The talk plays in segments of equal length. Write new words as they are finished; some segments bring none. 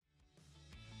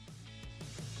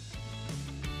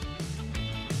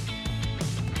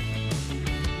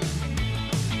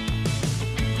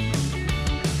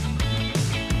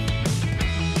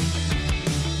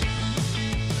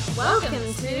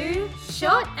to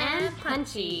Short and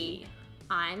Punchy.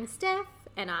 I'm Steph,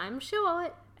 and I'm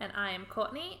short. And I am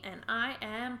Courtney, and I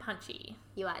am Punchy.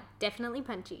 You are definitely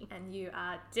punchy. And you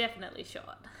are definitely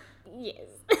short. Yes.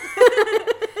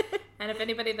 And if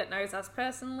anybody that knows us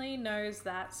personally knows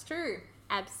that's true.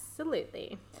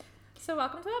 Absolutely. So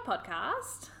welcome to our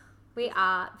podcast. We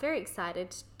are very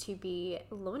excited to be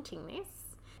launching this.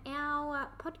 Our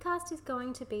podcast is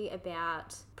going to be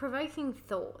about provoking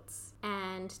thoughts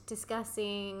and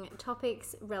discussing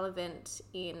topics relevant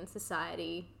in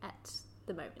society at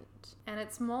the moment. And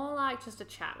it's more like just a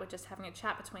chat. We're just having a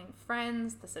chat between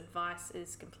friends. This advice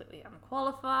is completely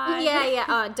unqualified.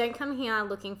 Yeah. Don't come here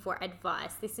looking for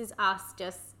advice. This is us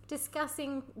just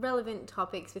discussing relevant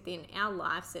topics within our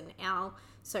lives and our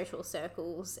social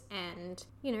circles and,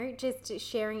 just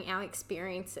sharing our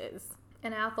experiences.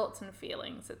 And our thoughts and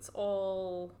feelings. It's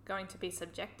all going to be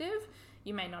subjective.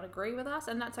 You may not agree with us,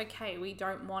 and that's okay. We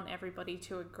don't want everybody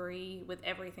to agree with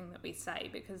everything that we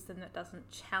say because then that doesn't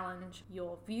challenge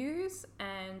your views,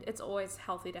 and it's always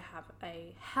healthy to have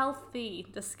a healthy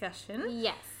discussion.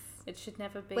 Yes. It should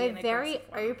never be We're very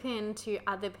open to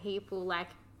other people,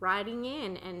 writing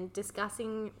in and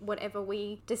discussing whatever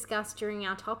we discuss during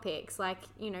our topics. Let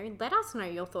us know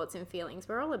your thoughts and feelings.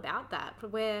 We're all about that.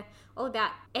 We're all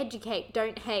about educate,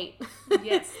 don't hate.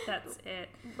 Yes, that's it.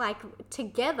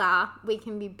 Together we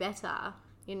can be better.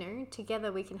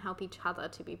 Together we can help each other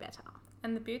to be better.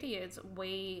 And the beauty is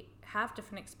we have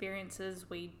different experiences,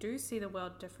 we do see the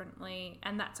world differently,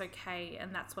 and that's okay.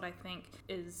 And that's what I think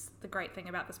is the great thing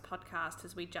about this podcast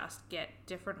is we just get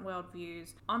different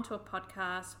worldviews onto a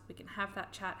podcast. We can have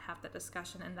that chat, have that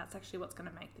discussion, and that's actually what's going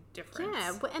to make the difference.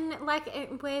 Yeah, and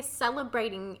we're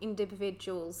celebrating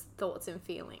individuals' thoughts and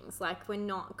feelings. We're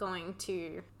not going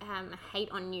to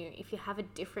hate on you if you have a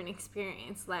different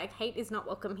experience. Hate is not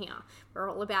welcome here. We're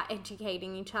all about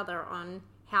educating each other on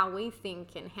how we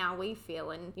think and how we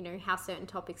feel and, how certain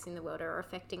topics in the world are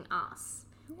affecting us.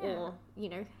 Yeah. Or,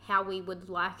 how we would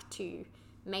like to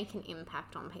make an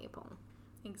impact on people.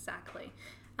 Exactly.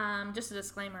 Just a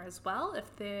disclaimer as well,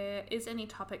 if there is any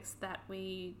topics that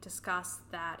we discuss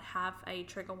that have a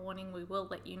trigger warning, we will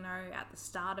let you know at the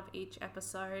start of each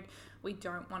episode. We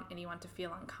don't want anyone to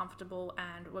feel uncomfortable,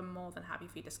 and we're more than happy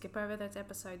for you to skip over those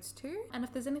episodes too. And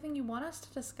if there's anything you want us to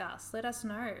discuss, let us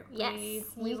know. Yes.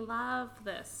 We love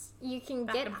this. You can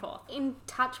back get and forth. In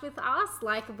touch with us.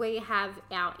 We have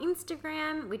our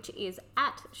Instagram, which is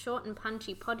at Short and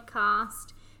Punchy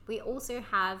Podcast. We also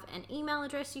have an email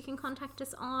address you can contact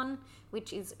us on,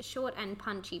 which is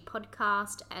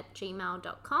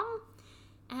shortandpunchypodcast@gmail.com.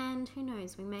 And who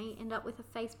knows, we may end up with a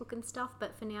Facebook and stuff,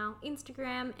 but for now,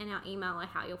 Instagram and our email are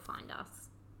how you'll find us.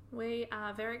 We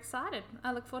are very excited.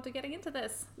 I look forward to getting into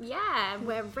this. Yeah,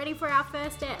 we're ready for our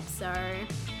first step, so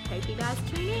hope you guys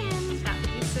tune in. Chat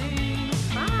with you soon.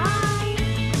 Bye.